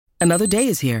Another day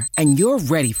is here, and you're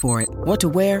ready for it. What to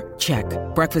wear? Check.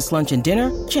 Breakfast, lunch, and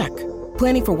dinner? Check.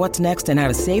 Planning for what's next and how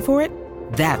to save for it?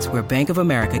 That's where Bank of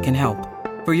America can help.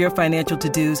 For your financial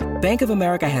to-dos, Bank of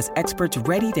America has experts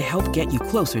ready to help get you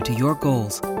closer to your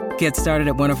goals. Get started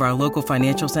at one of our local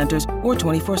financial centers or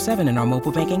 24/7 in our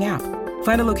mobile banking app.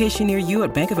 Find a location near you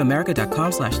at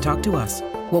bankofamerica.com/talktous.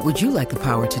 What would you like the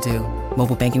power to do?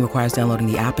 Mobile banking requires downloading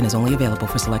the app and is only available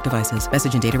for select devices.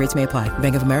 Message and data rates may apply.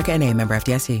 Bank of America N.A., member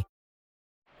FDIC.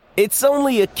 It's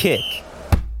only a kick,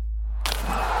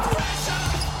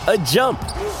 a jump,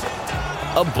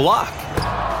 a block.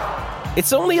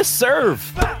 It's only a serve.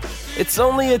 It's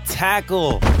only a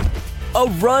tackle, a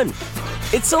run.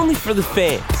 It's only for the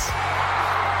fans.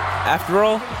 After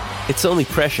all, it's only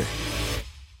pressure.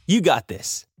 You got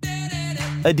this.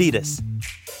 Adidas.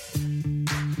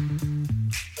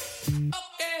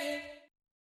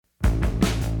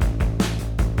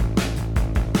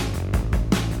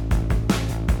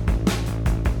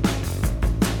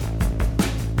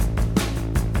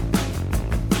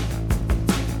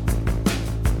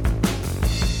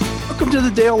 Welcome to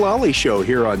the Dale Lally Show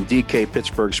here on DK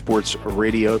Pittsburgh Sports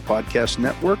Radio Podcast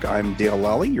Network. I'm Dale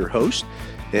Lally, your host.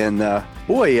 And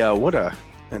what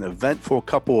an eventful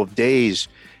couple of days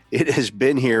it has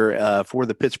been here for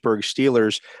the Pittsburgh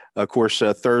Steelers. Of course,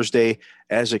 Thursday,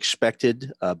 as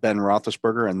expected, Ben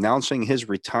Roethlisberger announcing his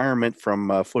retirement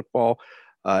from football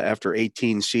after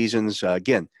 18 seasons.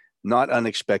 Again, not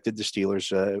unexpected. The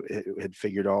Steelers had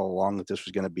figured all along that this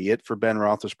was going to be it for Ben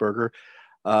Roethlisberger.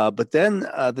 But then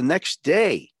the next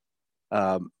day,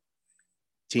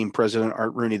 team president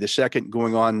Art Rooney II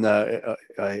going on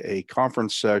a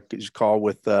conference call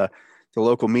with the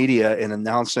local media and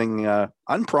announcing,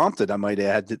 unprompted, I might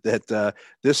add, that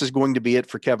this is going to be it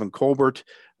for Kevin Colbert.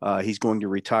 He's going to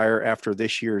retire after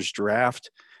this year's draft.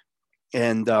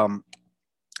 And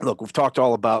look, we've talked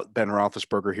all about Ben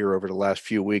Roethlisberger here over the last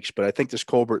few weeks, but I think this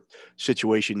Colbert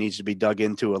situation needs to be dug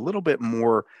into a little bit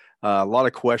more. A lot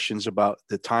of questions about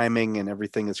the timing and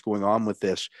everything that's going on with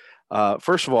this.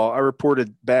 First of all, I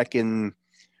reported back in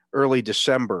early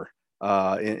December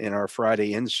in our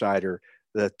Friday Insider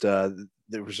that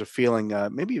there was a feeling,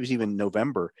 maybe it was even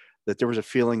November, that there was a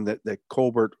feeling that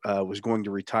Colbert was going to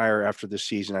retire after this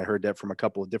season. I heard that from a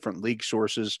couple of different league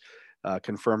sources,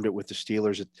 confirmed it with the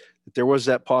Steelers, that there was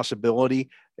that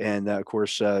possibility. And of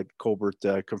course,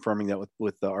 Colbert confirming that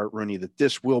with Art Rooney, that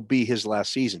this will be his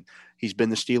last season. He's been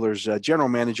the Steelers general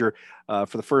manager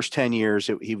for the first 10 years.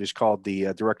 He was called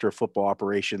the director of football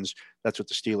operations. That's what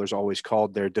the Steelers always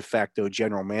called their de facto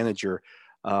general manager.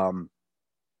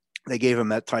 They gave him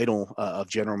that title of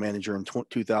general manager in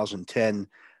 2010,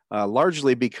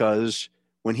 largely because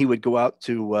when he would go out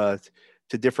to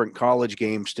different college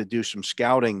games to do some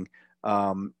scouting,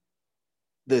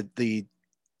 the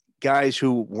guys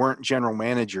who weren't general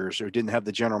managers or didn't have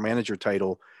the general manager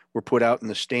title were put out in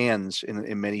the stands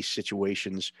in many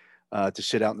situations to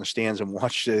sit out in the stands and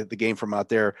watch the game from out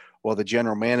there, while the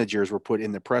general managers were put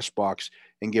in the press box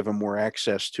and given more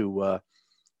access to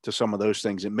some of those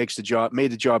things. It made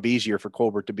the job easier for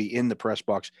Colbert to be in the press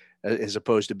box as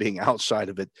opposed to being outside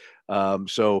of it.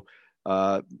 Art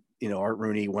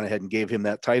Rooney went ahead and gave him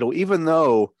that title, even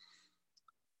though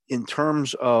in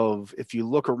terms of, if you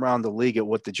look around the league at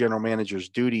what the general manager's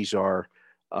duties are,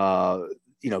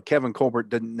 Kevin Colbert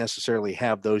didn't necessarily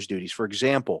have those duties. For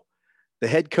example, the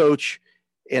head coach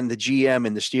and the GM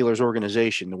in the Steelers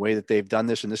organization, the way that they've done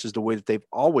this, and this is the way that they've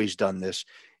always done this,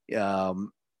 they're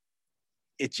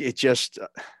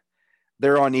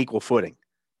on equal footing.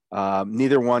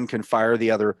 Neither one can fire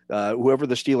the other. Whoever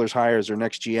the Steelers hires their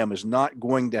next GM is not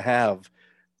going to have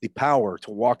the power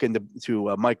to walk into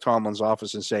Mike Tomlin's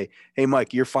office and say, "Hey,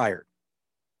 Mike, you're fired."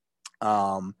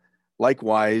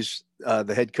 Likewise,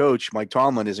 the head coach, Mike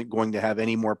Tomlin, isn't going to have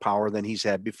any more power than he's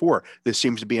had before. This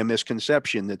seems to be a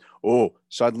misconception that,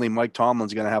 suddenly Mike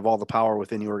Tomlin's going to have all the power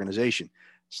within the organization.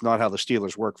 It's not how the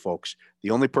Steelers work, folks.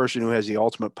 The only person who has the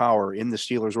ultimate power in the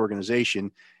Steelers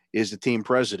organization is the team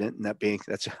president, and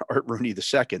that's Art Rooney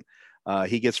II.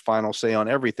 He gets final say on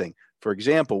everything. For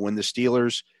example, when the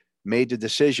Steelers made the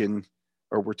decision,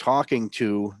 or were talking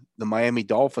to the Miami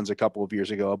Dolphins a couple of years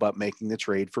ago about making the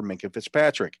trade for Minkah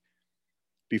Fitzpatrick,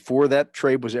 before that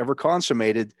trade was ever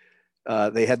consummated,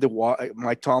 they had to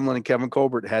Mike Tomlin and Kevin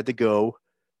Colbert had to go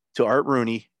to Art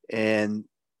Rooney and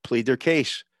plead their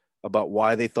case about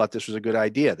why they thought this was a good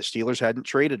idea. The Steelers hadn't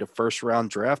traded a first-round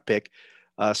draft pick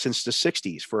since the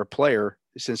 60s for a player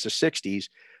since the 60s.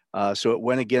 So it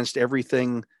went against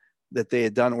everything that they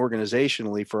had done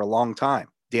organizationally for a long time.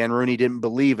 Dan Rooney didn't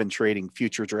believe in trading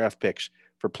future draft picks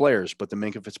for players, but the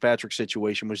Minkah Fitzpatrick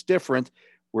situation was different,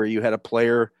 where you had a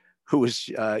player who was,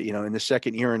 in the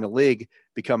second year in the league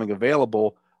becoming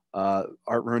available. Art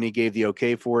Rooney gave the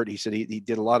okay for it. He said he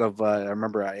did a lot of, I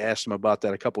remember I asked him about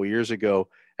that a couple of years ago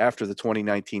after the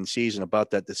 2019 season about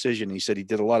that decision. He said he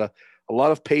did a lot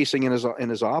of pacing in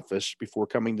his office before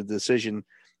coming to the decision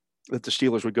that the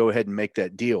Steelers would go ahead and make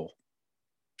that deal.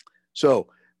 So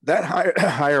that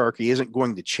hierarchy isn't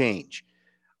going to change.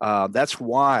 That's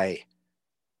why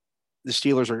the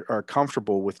Steelers are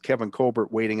comfortable with Kevin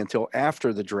Colbert waiting until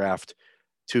after the draft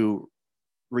to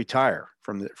retire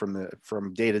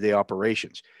from day-to-day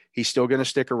operations. He's still going to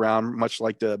stick around, much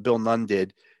like Bill Nunn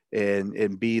did,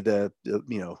 and be a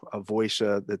voice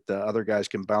that the other guys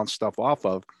can bounce stuff off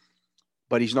of.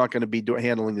 But he's not going to be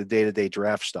handling the day-to-day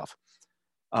draft stuff.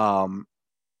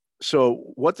 So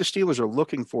what the Steelers are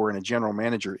looking for in a general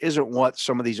manager isn't what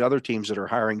some of these other teams that are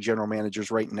hiring general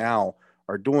managers right now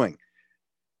are doing.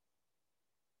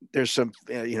 There's some,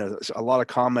 a lot of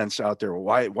comments out there.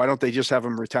 Why don't they just have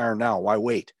him retire now? Why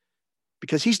wait?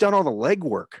 Because he's done all the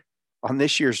legwork on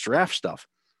this year's draft stuff.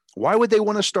 Why would they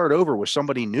want to start over with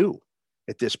somebody new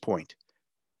at this point?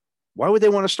 Why would they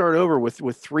want to start over with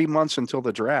 3 months until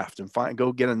the draft and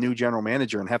go get a new general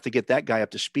manager and have to get that guy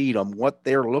up to speed on what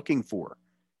they're looking for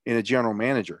in a general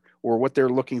manager or what they're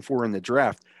looking for in the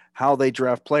draft, how they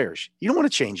draft players? You don't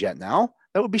want to change that now.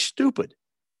 That would be stupid.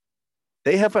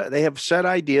 They have set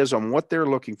ideas on what they're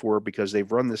looking for because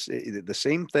they've run the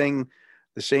same thing,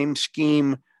 the same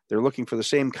scheme. They're looking for the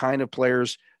same kind of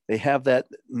players. They have that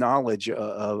knowledge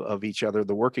of each other,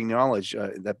 the working knowledge,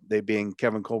 that they being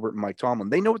Kevin Colbert and Mike Tomlin.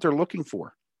 They know what they're looking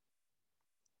for.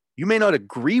 You may not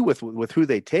agree with who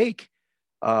they take,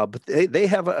 but they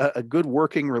have a good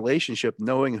working relationship,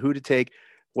 knowing who to take,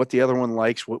 what the other one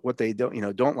likes, what they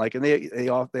don't like, and they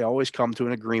always come to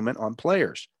an agreement on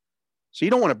players. So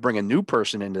you don't want to bring a new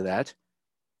person into that.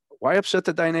 Why upset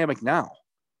the dynamic now?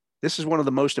 This is one of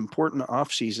the most important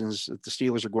off seasons that the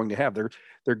Steelers are going to have.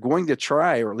 They're going to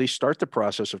try, or at least start the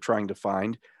process of trying to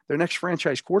find their next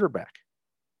franchise quarterback.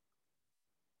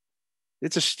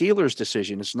 It's a Steelers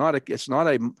decision. It's not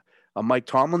a Mike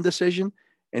Tomlin decision,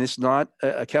 and it's not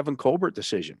a Kevin Colbert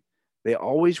decision. They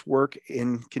always work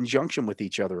in conjunction with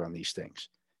each other on these things.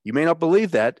 You may not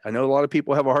believe that. I know a lot of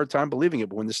people have a hard time believing it,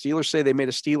 but when the Steelers say they made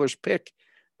a Steelers pick,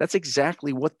 that's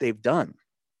exactly what they've done.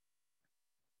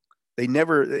 They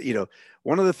never,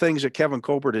 one of the things that Kevin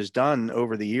Colbert has done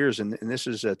over the years, and this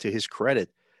is to his credit,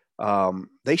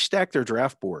 they stack their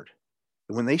draft board.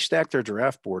 And when they stack their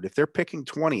draft board, if they're picking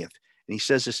 20th, and he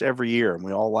says this every year, and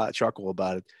we all chuckle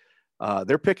about it,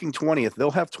 they're picking 20th, they'll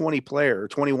have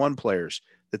 21 players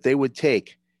that they would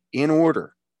take in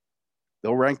order.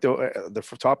 They'll rank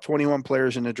the top 21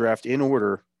 players in the draft in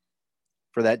order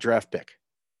for that draft pick.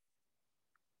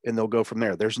 And they'll go from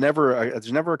there. There's never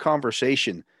a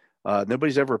conversation.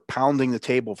 Nobody's ever pounding the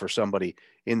table for somebody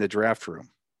in the draft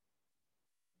room.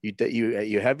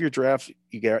 You have your draft,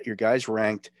 you get your guys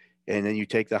ranked, and then you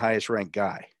take the highest ranked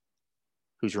guy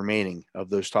who's remaining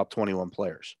of those top 21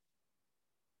 players.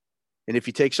 And if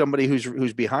you take somebody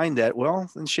who's behind that, well,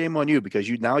 then shame on you, because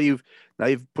you've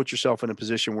put yourself in a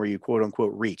position where you quote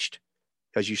unquote reached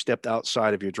because you stepped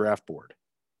outside of your draft board,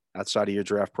 outside of your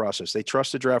draft process. They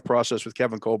trust the draft process with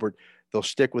Kevin Colbert. They'll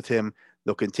stick with him.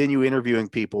 They'll continue interviewing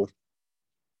people.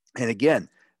 And again,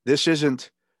 this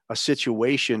isn't a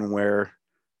situation where,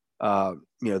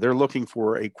 they're looking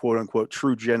for a quote unquote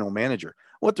true general manager.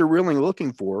 What they're really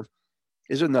looking for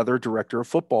is another director of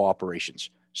football operations,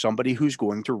 somebody who's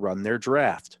going to run their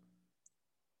draft.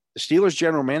 The Steelers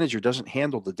general manager doesn't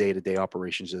handle the day-to-day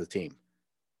operations of the team.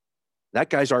 That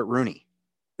guy's Art Rooney.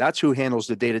 That's who handles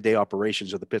the day-to-day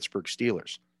operations of the Pittsburgh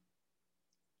Steelers.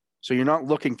 So you're not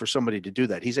looking for somebody to do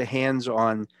that. He's a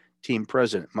hands-on team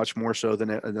president, much more so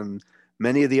than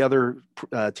many of the other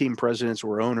team presidents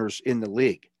or owners in the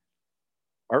league.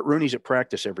 Art Rooney's at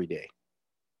practice every day.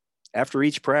 After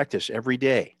each practice, every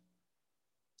day,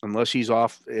 unless he's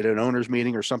off at an owner's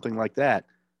meeting or something like that,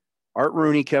 Art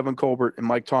Rooney, Kevin Colbert, and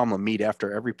Mike Tomlin meet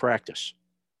after every practice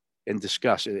and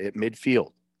discuss it at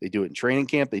midfield. They do it in training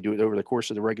camp. They do it over the course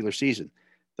of the regular season.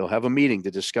 They'll have a meeting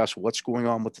to discuss what's going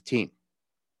on with the team,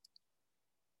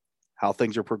 how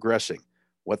things are progressing,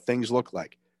 what things look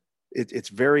like. It's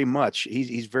very much,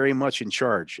 he's very much in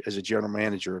charge as a general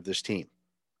manager of this team.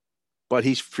 But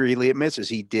he freely admits, as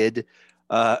he did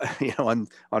on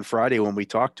Friday when we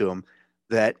talked to him,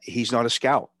 that he's not a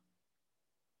scout.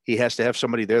 He has to have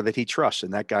somebody there that he trusts,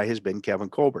 and that guy has been Kevin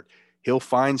Colbert. He'll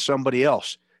find somebody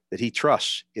else that he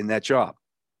trusts in that job.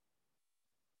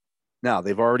 Now,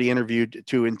 they've already interviewed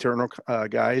two internal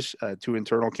guys, two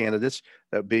internal candidates,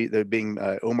 that being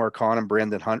Omar Khan and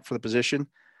Brandon Hunt for the position.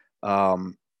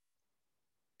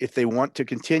 if they want to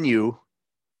continue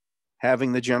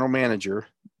having the general manager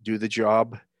do the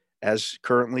job as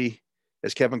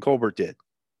Kevin Colbert did,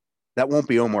 that won't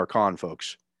be Omar Khan,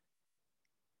 folks.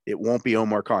 It won't be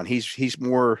Omar Khan. He's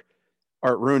more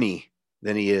Art Rooney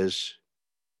than he is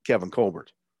Kevin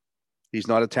Colbert. He's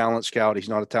not a talent scout. He's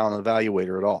not a talent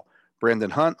evaluator at all.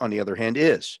 Brendan Hunt, on the other hand,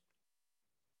 is.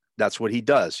 That's what he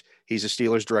does. He's a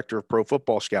Steelers director of pro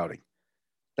football scouting.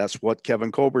 That's what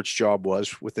Kevin Colbert's job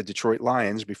was with the Detroit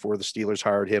Lions before the Steelers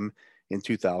hired him in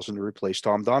 2000 to replace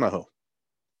Tom Donahoe.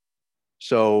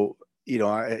 So,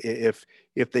 if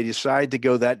they decide to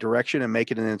go that direction and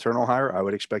make it an internal hire, I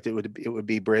would expect it would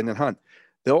be Brendan Hunt.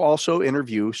 They'll also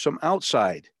interview some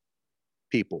outside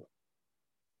people,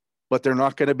 but they're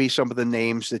not going to be some of the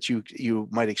names that you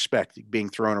might expect being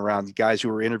thrown around, guys who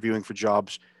are interviewing for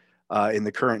jobs in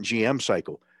the current GM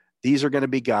cycle. These are going to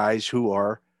be guys who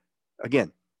are,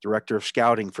 again, director of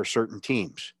scouting for certain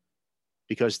teams,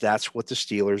 because that's what the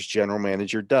Steelers general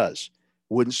manager does.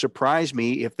 Wouldn't surprise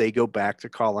me if they go back to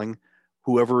calling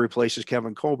whoever replaces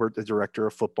Kevin Colbert the director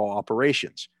of football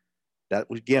operations. That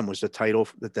was the title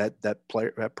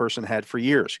that person had for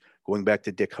years, going back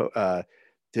to Dick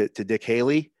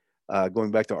Haley,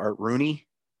 going back to Art Rooney,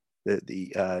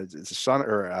 the son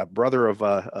or brother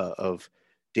of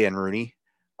Dan Rooney.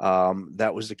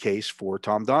 That was the case for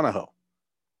Tom Donahoe.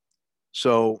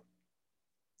 So,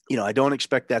 I don't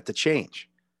expect that to change.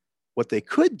 What they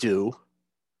could do,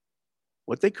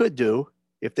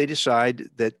 if they decide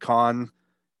that Khan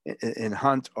and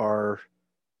Hunt are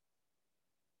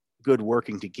good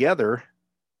working together,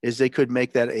 is they could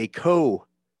make that a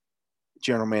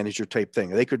co-general manager type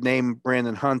thing. They could name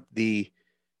Brandon Hunt the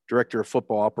director of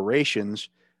football operations,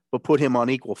 but put him on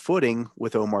equal footing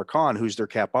with Omar Khan, who's their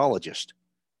capologist.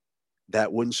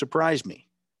 That wouldn't surprise me.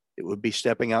 It would be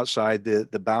stepping outside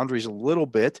the boundaries a little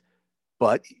bit,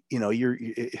 but you're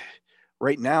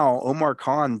right now, Omar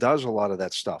Khan does a lot of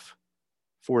that stuff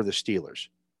for the Steelers.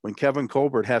 When Kevin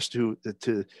Colbert has to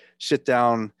sit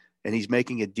down and he's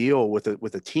making a deal with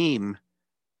a team,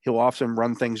 he'll often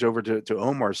run things over to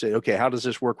Omar and say, okay, how does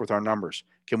this work with our numbers?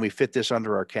 Can we fit this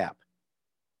under our cap?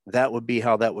 That would be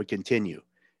how that would continue.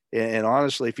 And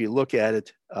honestly, if you look at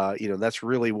it, that's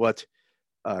really what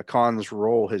Khan's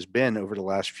role has been over the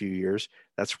last few years.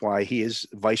 That's why he is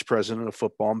vice president of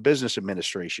football and business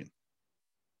administration.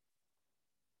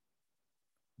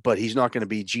 But he's not going to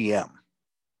be GM,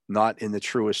 not in the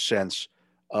truest sense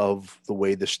of the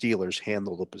way the Steelers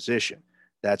handle the position.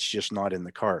 That's just not in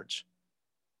the cards.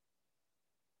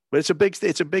 But it's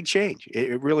a big change.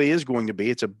 It really is going to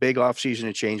be. It's a big offseason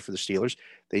of change for the Steelers.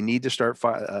 They need to start,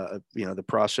 the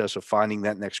process of finding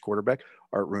that next quarterback.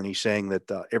 Art Rooney saying that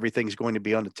everything's going to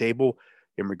be on the table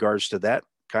in regards to that,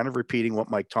 kind of repeating what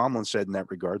Mike Tomlin said in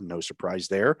that regard. No surprise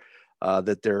there.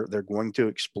 That they're going to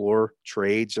explore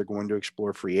trades. They're going to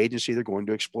explore free agency. They're going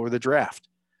to explore the draft.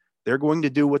 They're going to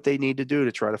do what they need to do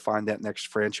to try to find that next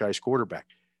franchise quarterback.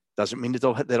 Doesn't mean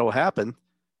that that'll happen.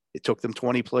 It took them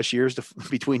 20 plus years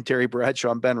between Terry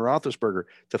Bradshaw and Ben Roethlisberger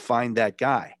to find that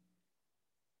guy,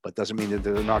 but doesn't mean that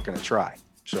they're not going to try.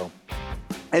 So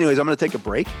anyways, I'm going to take a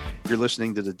break. You're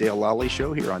listening to the Dale Lally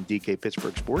Show here on DK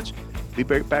Pittsburgh Sports. We'll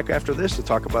be back after this to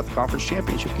talk about the conference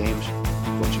championship games.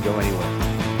 Don't you go anywhere.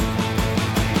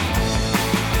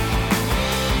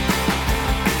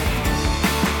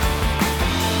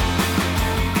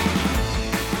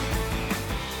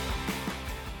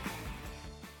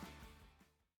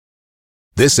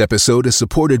 This episode is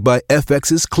supported by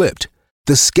FX's Clipped,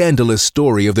 the scandalous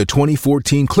story of the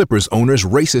 2014 Clippers owner's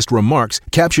racist remarks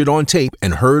captured on tape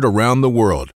and heard around the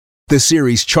world. The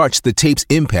series charts the tape's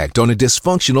impact on a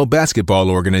dysfunctional basketball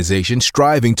organization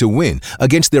striving to win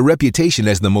against their reputation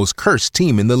as the most cursed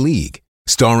team in the league.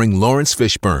 Starring Lawrence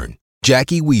Fishburne,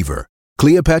 Jackie Weaver,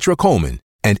 Cleopatra Coleman,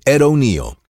 and Ed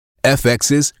O'Neill.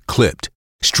 FX's Clipped,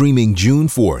 streaming June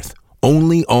 4th,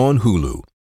 only on Hulu.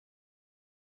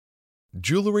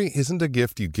 Jewelry isn't a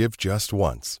gift you give just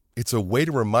once. It's a way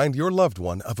to remind your loved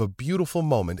one of a beautiful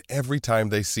moment every time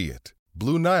they see it.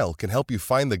 Blue Nile can help you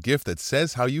find the gift that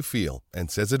says how you feel and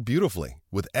says it beautifully,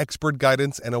 with expert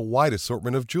guidance and a wide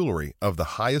assortment of jewelry of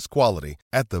the highest quality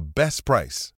at the best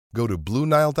price. Go to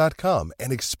BlueNile.com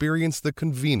and experience the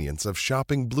convenience of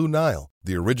shopping Blue Nile,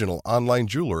 the original online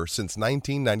jeweler since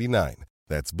 1999.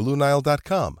 That's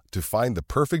BlueNile.com to find the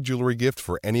perfect jewelry gift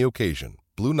for any occasion.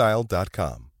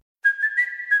 BlueNile.com.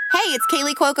 Hey, it's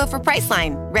Kaylee Cuoco for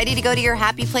Priceline. Ready to go to your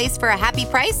happy place for a happy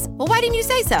price? Well, why didn't you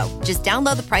say so? Just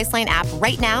download the Priceline app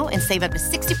right now and save up to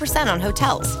 60% on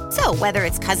hotels. So whether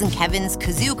it's Cousin Kevin's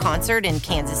Kazoo Concert in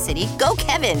Kansas City, go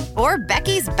Kevin, or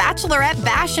Becky's Bachelorette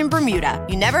Bash in Bermuda,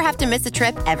 you never have to miss a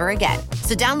trip ever again.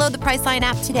 So download the Priceline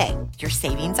app today. Your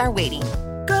savings are waiting.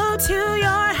 Go to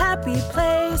your happy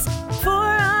place for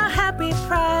a happy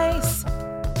price.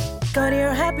 Go to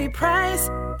your happy price,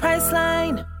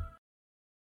 Priceline.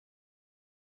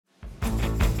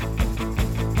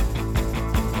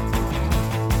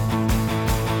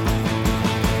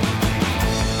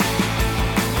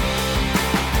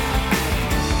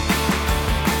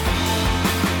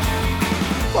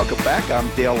 Welcome back. I'm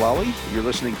Dale Lally. You're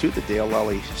listening to the Dale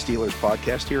Lally Steelers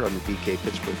podcast here on the DK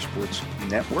Pittsburgh Sports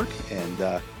Network.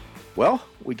 And,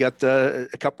 we got a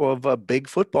couple of big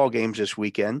football games this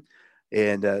weekend.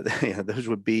 And those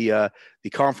would be the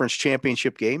conference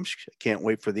championship games. Can't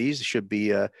wait for these. It should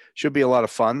be a lot of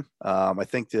fun. I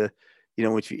think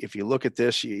if you look at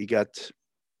this, you got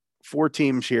 4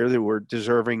 teams here that were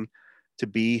deserving to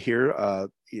be here.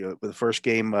 The first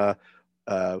game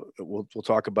we'll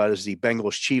talk about is the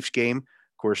Bengals-Chiefs game.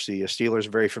 Of course, the Steelers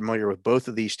are very familiar with both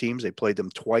of these teams. They played them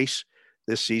twice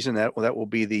this season. That will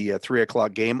be the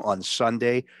 3:00 game on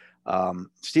Sunday.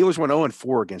 Steelers went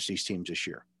 0-4 against these teams this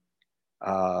year.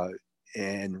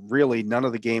 And really none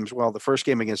of the games, well, the first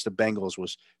game against the Bengals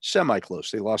was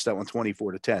semi-close. They lost that one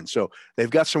 24-10. So they've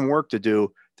got some work to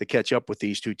do to catch up with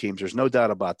these two teams. There's no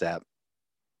doubt about that.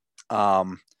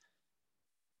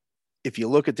 If you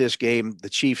look at this game, the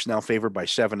Chiefs now favored by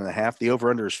 7.5. The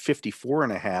over-under is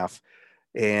 54.5.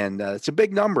 And it's a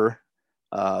big number.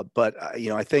 But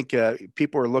I think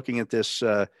people are looking at this,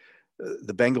 the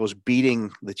Bengals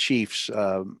beating the Chiefs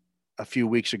a few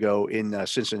weeks ago in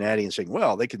Cincinnati and saying,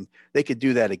 well, they could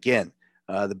do that again.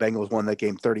 The Bengals won that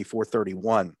game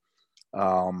 34-31.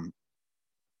 I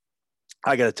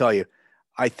got to tell you,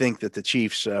 I think that the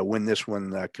Chiefs win this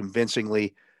one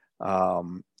convincingly. I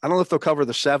don't know if they'll cover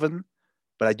the 7,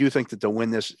 but I do think that they'll win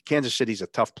this. Kansas City's a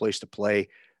tough place to play.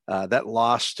 That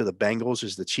loss to the Bengals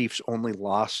is the Chiefs' only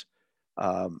loss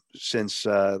since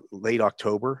late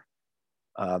October.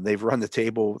 They've run the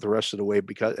table the rest of the way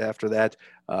because after that,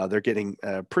 they're getting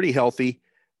pretty healthy.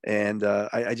 And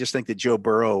I just think that Joe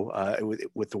Burrow,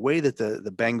 with the way that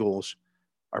the Bengals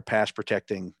are pass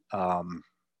protecting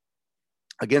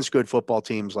against good football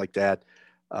teams like that,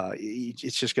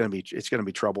 it's going to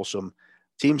be troublesome.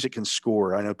 Teams that can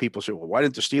score. I know people say, well, why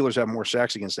didn't the Steelers have more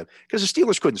sacks against them? Because the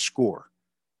Steelers couldn't score.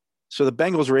 So the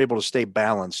Bengals were able to stay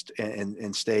balanced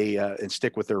and stay and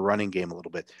stick with their running game a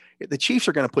little bit. The Chiefs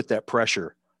are going to put that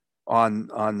pressure on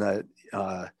the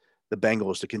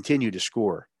Bengals to continue to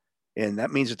score. And that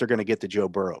means that they're going to get to Joe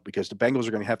Burrow because the Bengals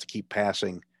are going to have to keep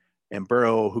passing. And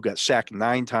Burrow, who got sacked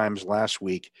 9 times last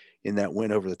week in that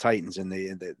win over the Titans, and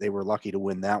they were lucky to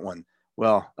win that one.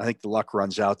 Well, I think the luck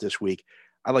runs out this week.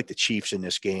 I like the Chiefs in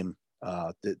this game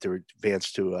to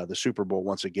advance to the Super Bowl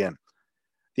once again.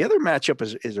 The other matchup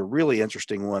is a really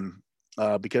interesting one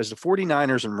because the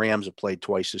 49ers and Rams have played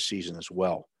twice this season as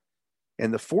well.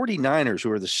 And the 49ers,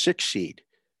 who are the 6th seed,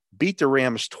 beat the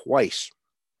Rams twice,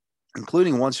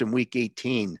 including once in Week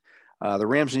 18. The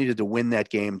Rams needed to win that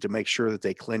game to make sure that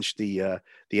they clinched the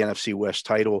NFC West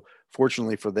title.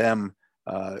 Fortunately for them,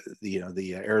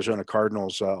 the Arizona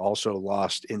Cardinals also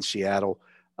lost in Seattle.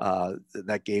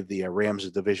 That gave the Rams a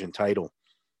division title.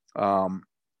 The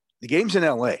game's in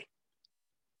LA,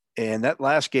 and that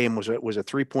last game was a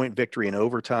 3-point victory in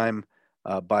overtime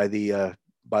by the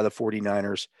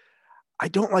 49ers. I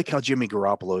don't like how Jimmy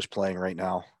Garoppolo is playing right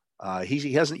now.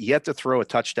 He hasn't yet to throw a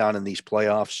touchdown in these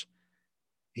playoffs.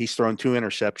 He's thrown 2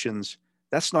 interceptions.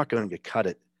 That's not going to cut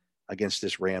it against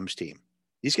this Rams team.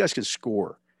 These guys can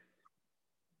score.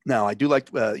 Now, I do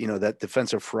like, that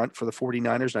defensive front for the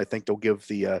 49ers, and I think they'll give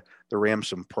the Rams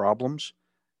some problems.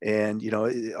 And,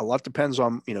 a lot depends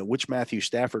on, which Matthew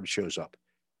Stafford shows up.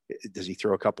 Does he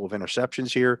throw a couple of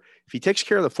interceptions here? If he takes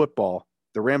care of the football,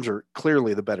 the Rams are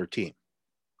clearly the better team.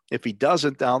 If he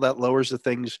doesn't, now that lowers the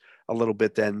things a little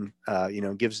bit, then,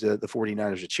 gives the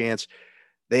 49ers a chance.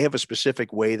 They have a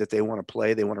specific way that they want to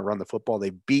play. They want to run the football.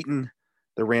 They've beaten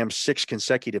the Rams 6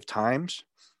 consecutive times.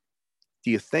 Do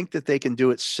you think that they can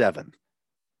do it 7?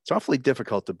 It's awfully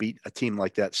difficult to beat a team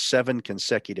like that 7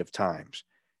 consecutive times,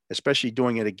 especially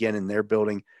doing it again in their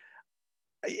building.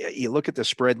 You look at the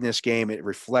spread in this game, it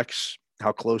reflects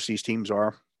how close these teams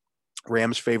are.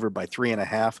 Rams favored by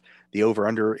 3.5. The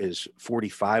over-under is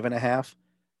 45.5.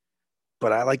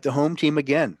 But I like the home team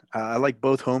again. I like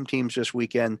both home teams this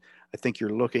weekend. I think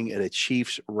you're looking at a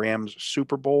Chiefs-Rams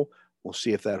Super Bowl. We'll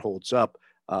see if that holds up.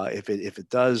 If it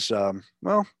does,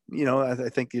 well, I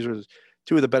think these are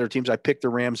two of the better teams. I picked the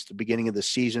Rams at the beginning of the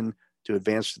season to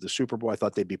advance to the Super Bowl. I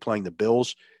thought they'd be playing the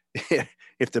Bills.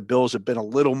 If the Bills had been a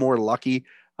little more lucky,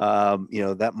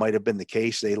 that might have been the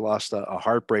case. They lost a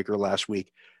heartbreaker last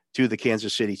week to the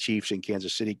Kansas City Chiefs in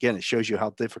Kansas City. Again, it shows you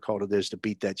how difficult it is to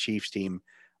beat that Chiefs team.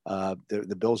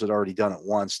 The Bills had already done it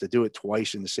once. To do it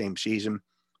twice in the same season,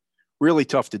 really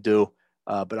tough to do.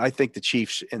 But I think the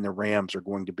Chiefs and the Rams are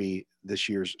going to be this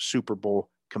year's Super Bowl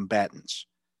combatants.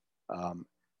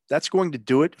 That's going to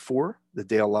do it for the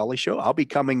Dale Lally Show. I'll be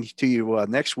coming to you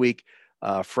next week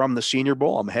from the Senior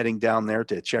Bowl. I'm heading down there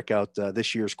to check out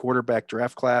this year's quarterback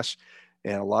draft class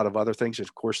and a lot of other things.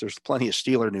 Of course, there's plenty of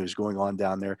Steeler news going on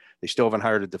down there. They still haven't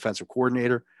hired a defensive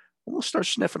coordinator. We'll start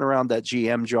sniffing around that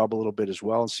GM job a little bit as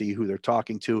well and see who they're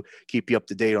talking to, keep you up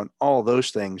to date on all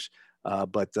those things.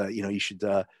 But you should,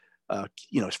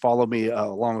 follow me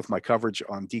along with my coverage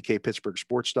on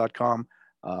DKPittsburghSports.com.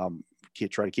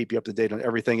 Try to keep you up to date on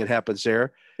everything that happens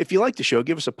there. If you like the show,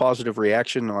 give us a positive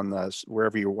reaction on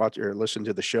wherever you watch or listen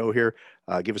to the show here.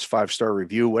 Give us a 5-star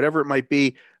review, whatever it might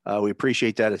be. We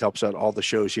appreciate that. It helps out all the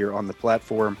shows here on the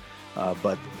platform.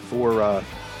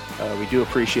 We do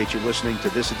appreciate you listening to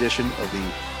this edition of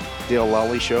the Dale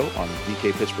Lally Show on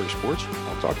DK Pittsburgh Sports.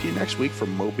 I'll talk to you next week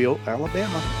from Mobile,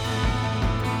 Alabama.